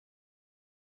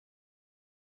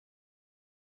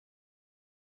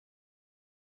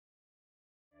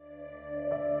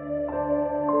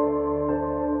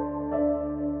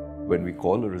when we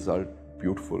call a result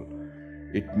beautiful,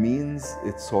 it means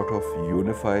it sort of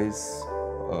unifies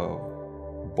a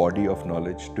body of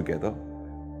knowledge together.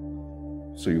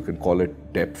 So you can call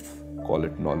it depth, call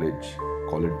it knowledge,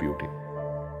 call it beauty.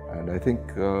 And I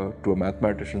think to a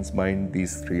mathematician's mind,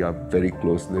 these three are very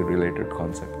closely related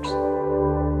concepts.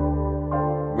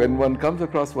 When one comes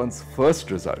across one's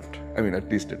first result, I mean, at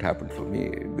least it happened for me,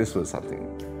 this was something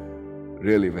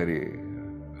really very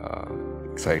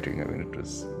exciting. I mean,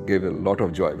 gave a lot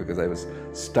of joy because I was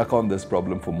stuck on this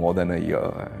problem for more than a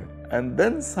year. And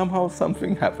then somehow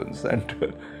something happens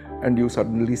and you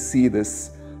suddenly see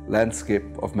this landscape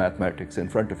of mathematics in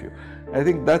front of you. I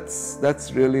think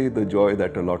that's really the joy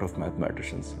that a lot of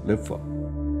mathematicians live for.